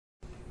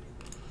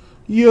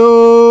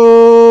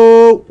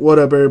Yo, what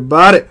up,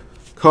 everybody?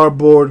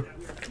 Cardboard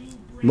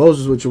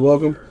Moses, with you.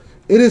 Welcome.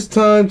 It is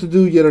time to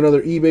do yet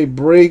another eBay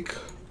break.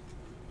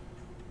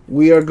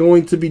 We are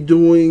going to be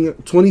doing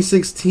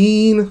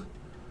 2016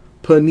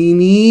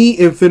 Panini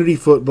Infinity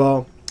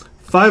Football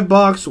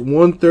 5-box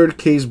 1/3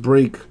 case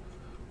break,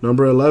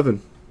 number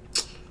 11.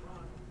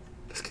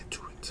 Let's get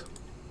to it.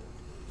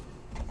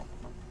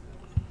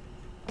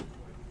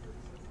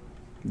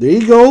 There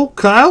you go,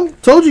 Kyle.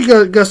 Told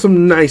you got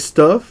some nice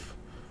stuff.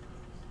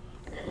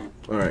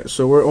 Alright,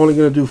 so we're only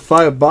going to do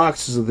 5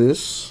 boxes of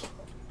this.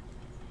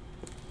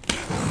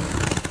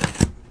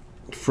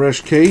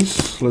 Fresh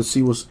case. Let's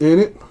see what's in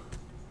it.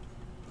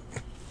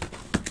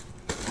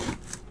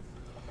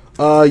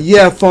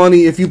 Yeah,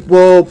 Fawny, if you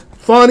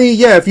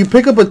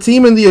pick up a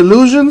team in the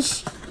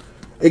Illusions,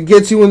 it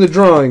gets you in the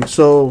drawing.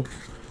 So,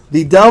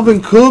 the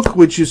Dalvin Cook,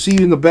 which you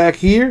see in the back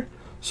here.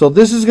 So,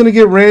 this is going to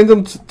get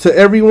random to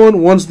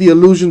everyone once the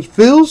Illusion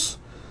fills.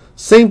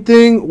 Same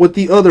thing with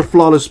the other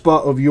flawless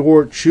spot of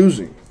your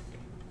choosing.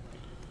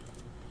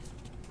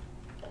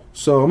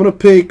 So I'm going to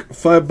pick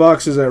 5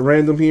 boxes at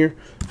random here.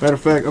 Matter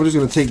of fact, I'm just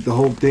going to take the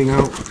whole thing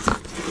out.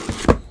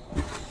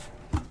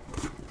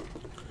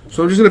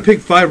 So I'm just going to pick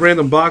 5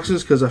 random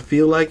boxes because I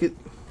feel like it.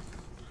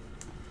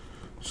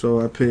 So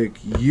I pick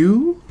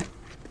you,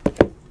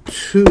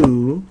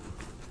 2.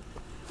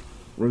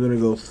 We're going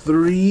to go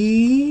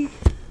 3.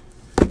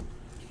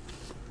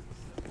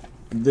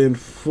 Then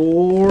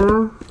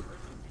 4.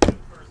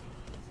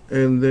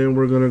 And then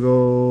we're going to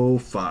go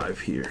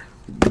 5 here.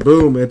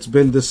 Boom, it's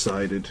been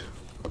decided.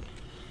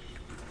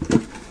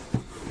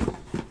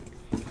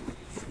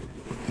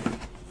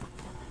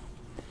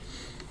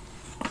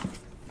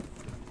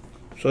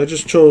 So I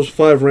just chose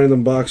 5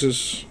 random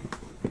boxes.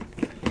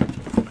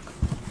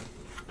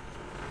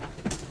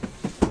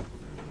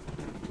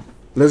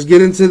 Let's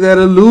get into that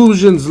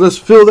Illusions. Let's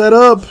fill that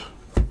up.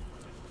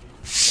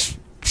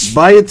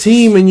 Buy a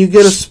team and you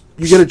get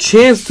a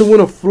chance to win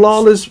a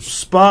flawless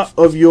spot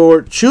of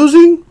your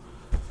choosing.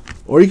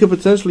 Or you could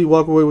potentially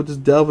walk away with this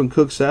Dalvin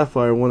Cook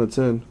Sapphire 1 of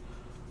 10.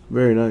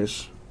 Very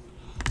nice.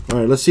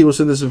 Alright, let's see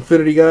what's in this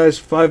Infinity, guys.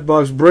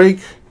 5-box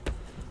break.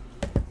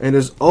 And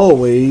as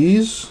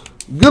always,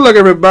 good luck,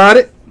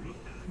 everybody.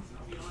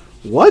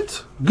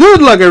 What?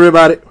 Good luck,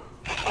 everybody.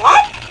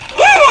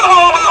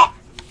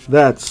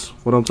 That's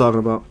what I'm talking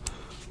about.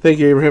 Thank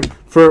you, Abraham.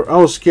 I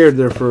was scared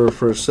there for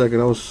a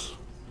second. I was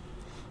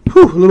a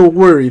little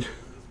worried.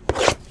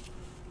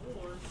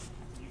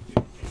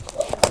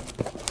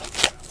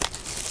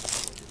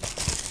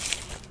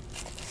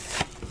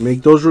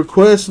 Make those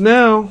requests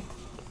now.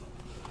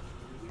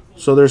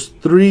 So there's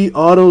 3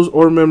 autos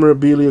or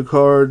memorabilia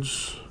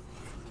cards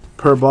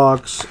per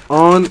box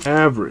on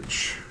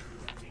average.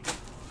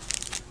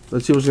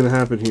 Let's see what's going to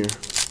happen here.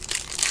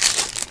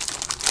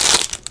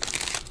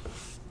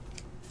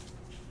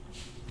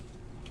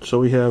 So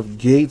we have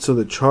Gates of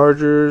the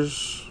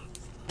Chargers.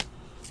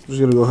 I'm just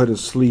going to go ahead and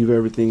sleeve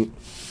everything.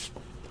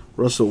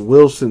 Russell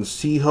Wilson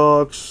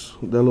Seahawks.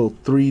 That little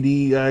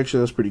 3D action.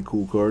 That's a pretty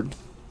cool card.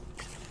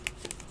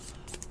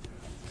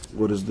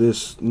 What is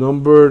this?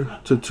 Numbered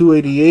to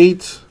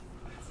 288.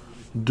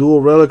 Dual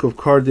relic of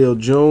Cardale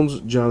Jones,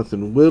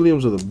 Jonathan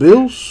Williams of the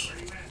Bills.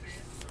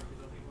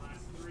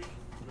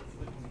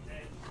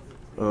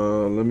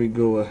 Let me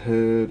go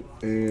ahead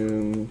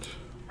and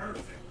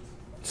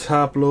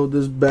top load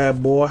this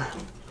bad boy.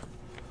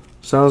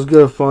 Sounds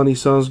good, Funny.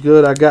 Sounds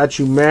good. I got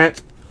you,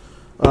 Matt.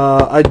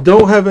 I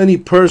don't have any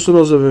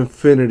personals of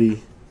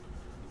Infinity,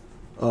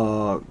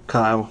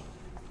 Kyle.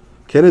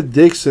 Kenneth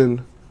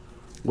Dixon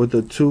with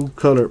a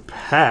 2-color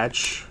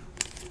patch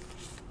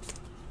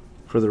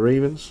for the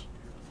Ravens.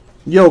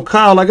 Yo,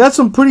 Kyle, I got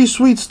some pretty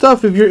sweet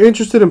stuff. If you're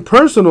interested in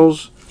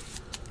personals,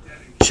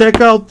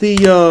 check out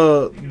the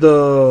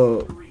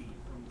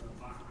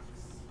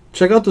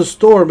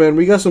store, man.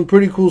 We got some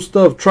pretty cool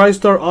stuff.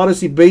 TriStar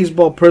Odyssey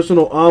Baseball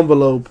personal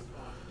envelope.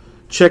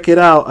 Check it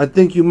out. I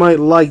think you might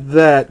like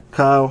that,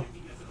 Kyle.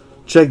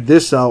 Check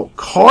this out.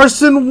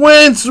 Carson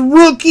Wentz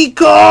rookie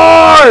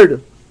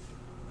card.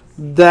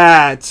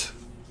 That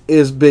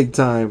is big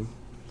time.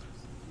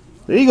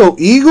 There you go,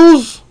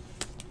 Eagles.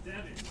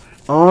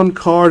 On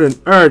card and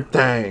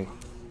everything.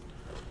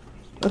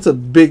 That's a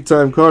big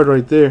time card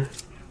right there.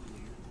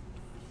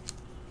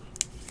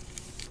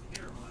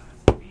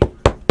 There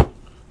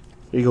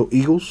you go,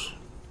 Eagles.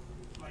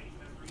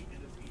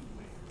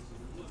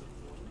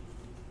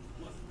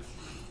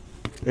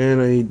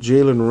 And a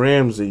Jalen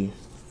Ramsey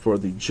for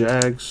the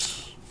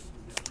Jags.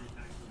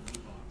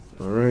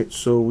 Alright,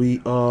 so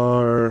we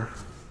are...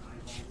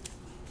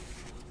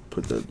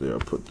 Put that there, I'll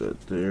put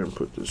that there, and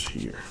put this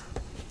here.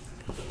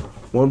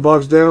 1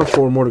 box down,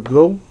 4 more to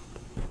go.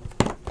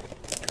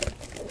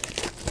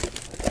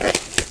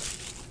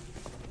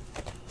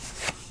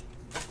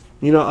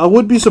 You know, I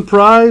would be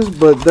surprised,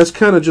 but that's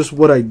kind of just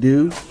what I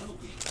do.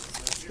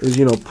 Is,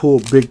 you know,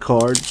 pull big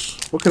cards.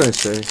 What can I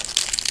say?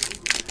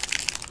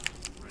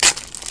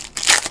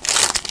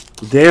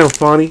 Damn,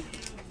 Fonny.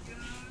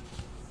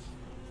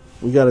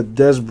 We got a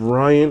Des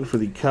Bryant for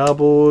the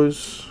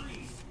Cowboys.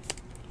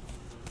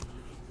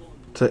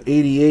 to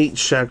 88,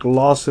 Shaq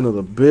Lawson of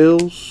the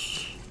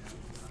Bills.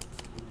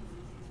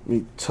 Let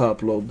me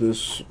top load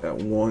this at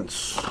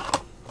once.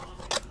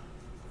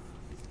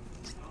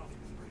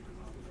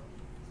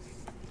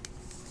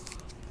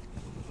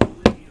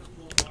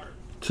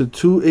 To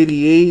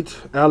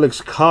 288,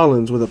 Alex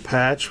Collins with a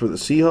patch for the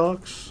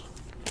Seahawks.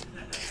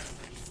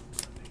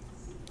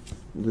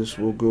 This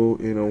will go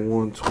in a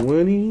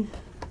 120.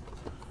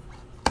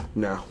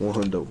 Nah,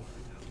 100.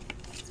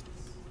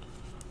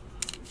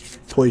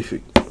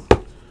 Perfect.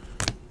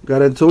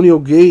 Got Antonio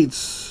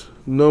Gates,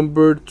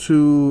 numbered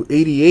to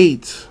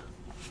 88,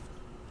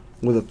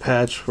 with a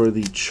patch for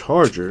the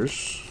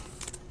Chargers.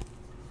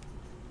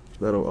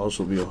 That'll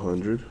also be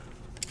 100.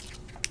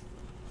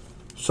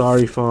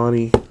 Sorry,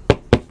 Fonny.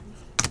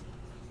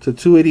 To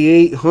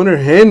 288, Hunter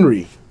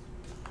Henry.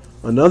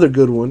 Another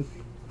good one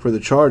for the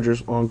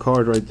Chargers on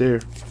card right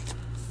there.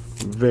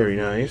 Very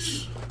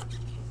nice.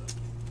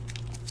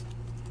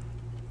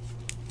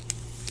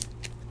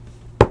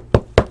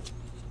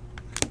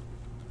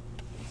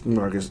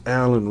 Marcus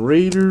Allen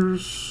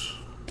Raiders.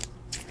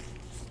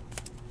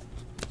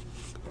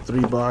 3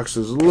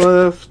 boxes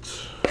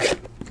left.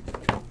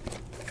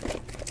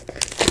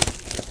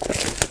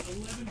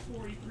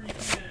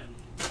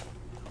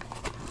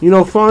 You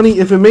know, Fonny,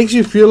 if it makes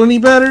you feel any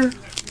better,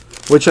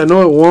 which I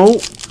know it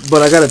won't,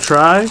 but I gotta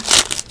try.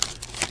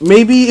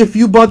 Maybe if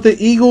you bought the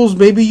Eagles,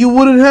 maybe you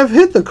wouldn't have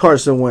hit the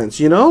Carson Wentz.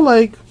 You know,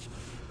 like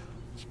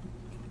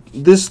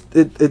this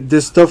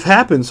stuff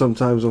happens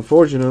sometimes,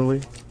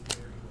 unfortunately.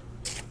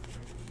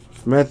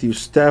 Matthew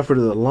Stafford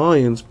of the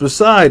Lions.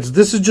 Besides,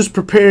 this is just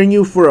preparing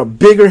you for a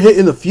bigger hit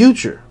in the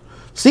future.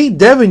 See,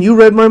 Devin, you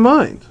read my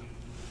mind.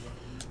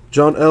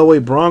 John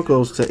Elway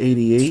Broncos to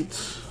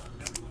 88.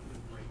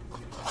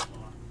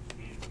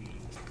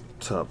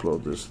 Top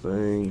load this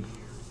thing.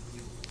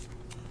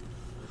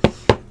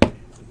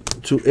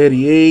 To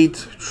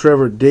 88,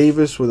 Trevor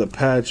Davis with a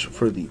patch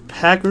for the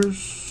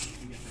Packers.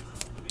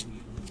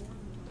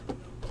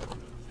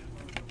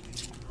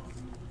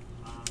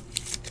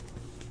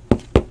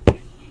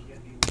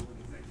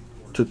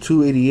 To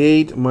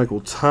 288,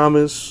 Michael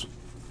Thomas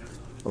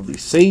of the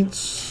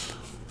Saints.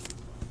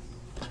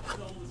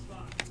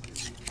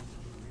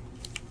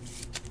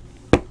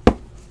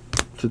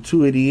 To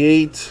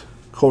 288,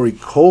 Corey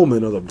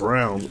Coleman of the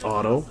Browns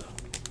auto.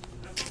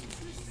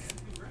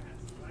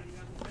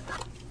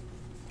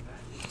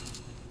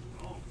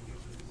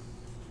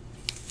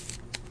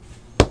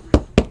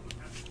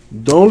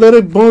 Don't let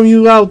it bum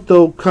you out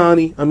though,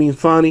 Fonny.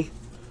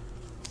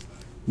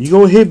 You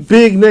gonna hit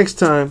big next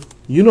time.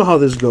 You know how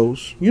this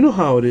goes. You know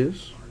how it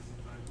is.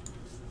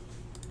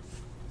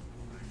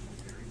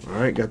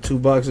 Alright, got 2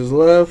 boxes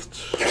left.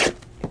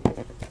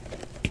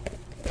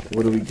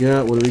 What do we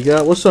got? What do we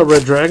got? What's up,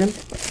 Red Dragon?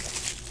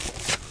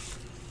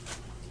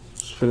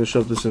 Let's finish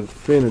up this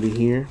infinity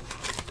here.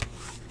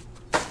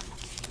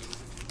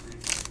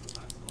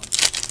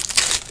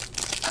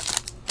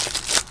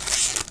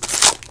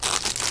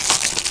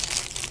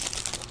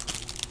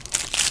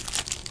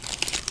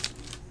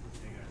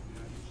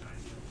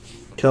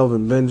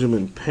 Kelvin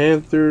Benjamin,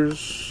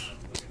 Panthers.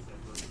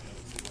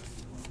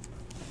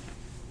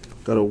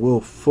 Got a Will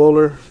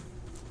Fuller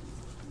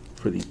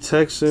for the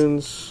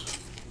Texans.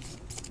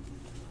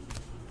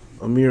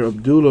 Amir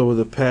Abdullah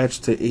with a patch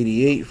to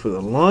 88 for the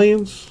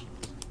Lions.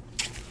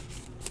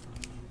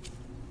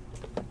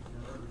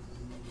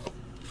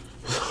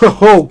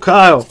 Oh,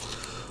 Kyle.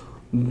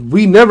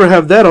 We never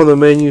have that on the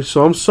menu,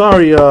 so I'm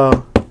sorry.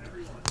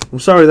 I'm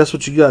sorry that's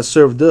what you got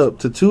served up.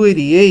 To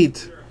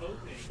 288.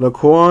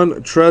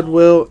 Laquan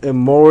Treadwell and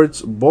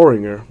Moritz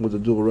Boringer with a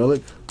dual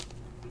relic.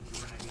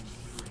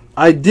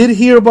 I did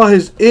hear about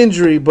his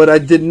injury, but I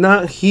did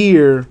not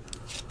hear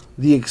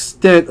the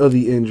extent of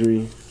the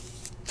injury.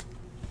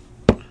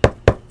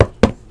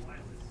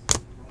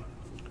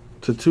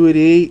 To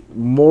 288,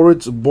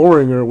 Moritz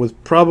Boringer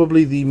with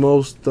probably the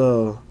most,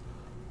 I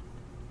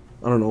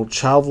don't know,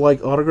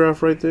 childlike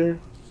autograph right there.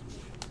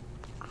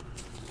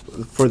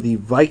 For the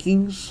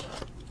Vikings.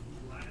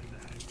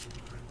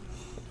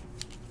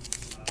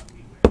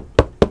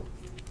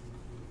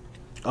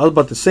 I was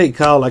about to say,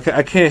 Kyle, like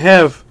I can't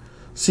have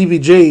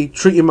CBJ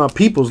treating my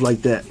peoples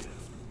like that.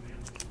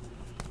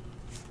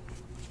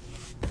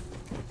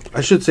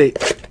 I should say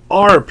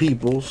our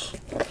peoples.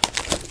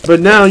 But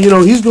now, you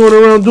know, he's going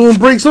around doing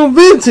breaks on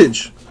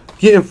vintage.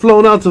 Getting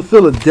flown out to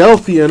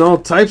Philadelphia and all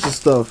types of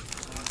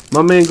stuff.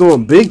 My man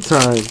going big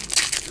time.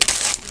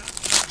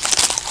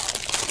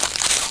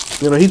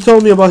 You know, he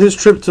told me about his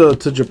trip to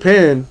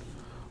Japan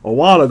a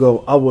while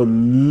ago. I would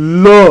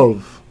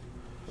love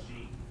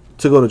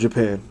to go to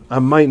Japan. I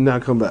might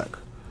not come back.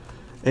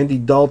 Andy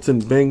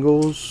Dalton,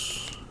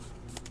 Bengals.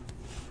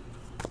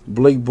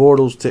 Blake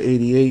Bortles to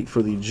 88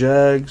 for the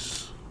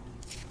Jags.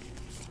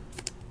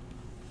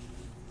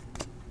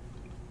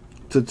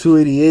 To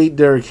 288,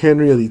 Derrick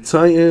Henry of the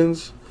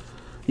Titans.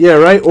 Yeah,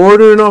 right?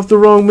 Ordering off the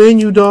wrong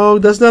menu,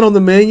 dog. That's not on the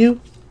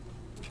menu.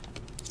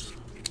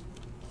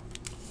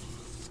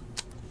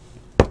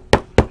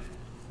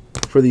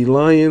 For the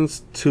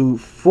Lions to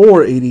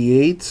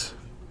 488.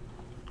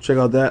 Check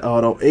out that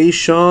auto.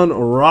 Ashawn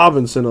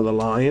Robinson of the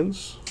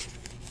Lions.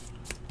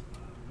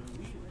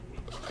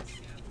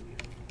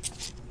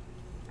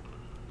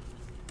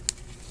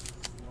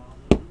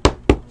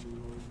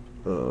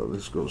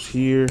 This goes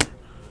here.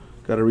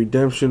 Got a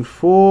redemption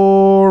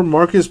for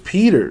Marcus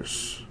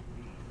Peters.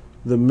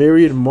 The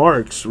Myriad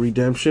Marks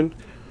redemption.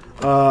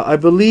 I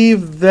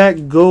believe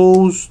that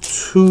goes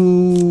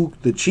to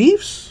the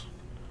Chiefs,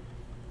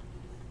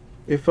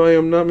 if I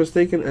am not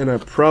mistaken, and I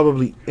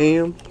probably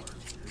am.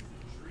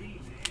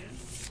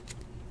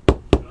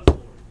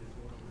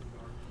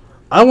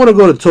 I want to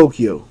go to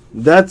Tokyo.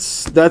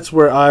 That's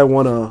where I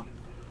want to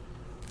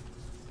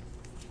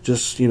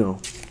just, you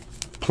know,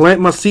 plant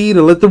my seed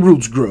and let the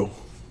roots grow.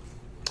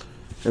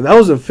 And that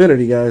was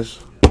Infinity, guys.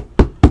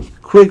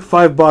 Quick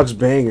 5-box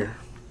banger.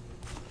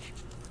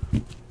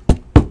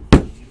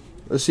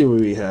 Let's see what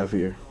we have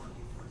here.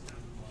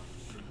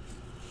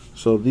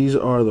 So these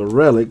are the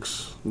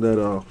relics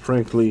that,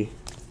 frankly,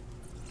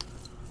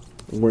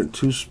 weren't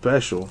too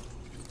special.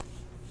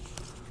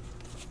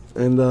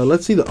 And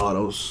let's see the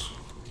autos.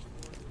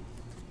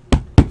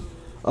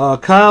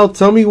 Kyle,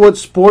 tell me what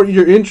sport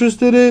you're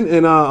interested in,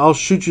 and I'll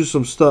shoot you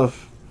some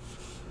stuff.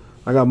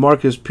 I got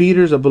Marcus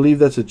Peters. I believe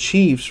that's a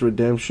Chiefs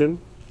redemption.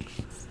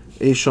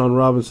 Ashawn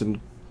Robinson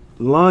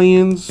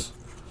Lions.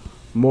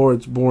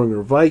 Moritz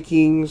Boringer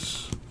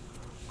Vikings.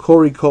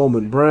 Corey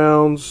Coleman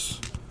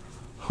Browns.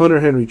 Hunter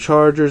Henry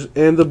Chargers.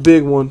 And the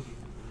big one,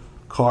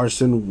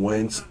 Carson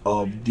Wentz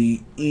of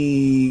the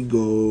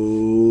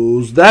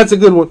Eagles. That's a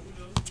good one.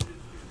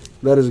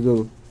 That is a good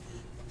one.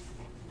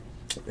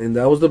 And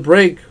that was the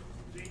break.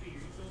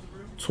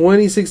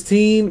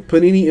 2016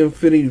 Panini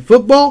Infinity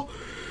Football.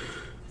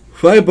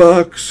 5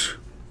 bucks.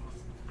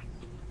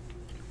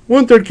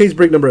 1/3 case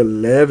break number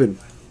 11.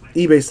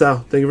 eBay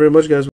style. Thank you very much, guys.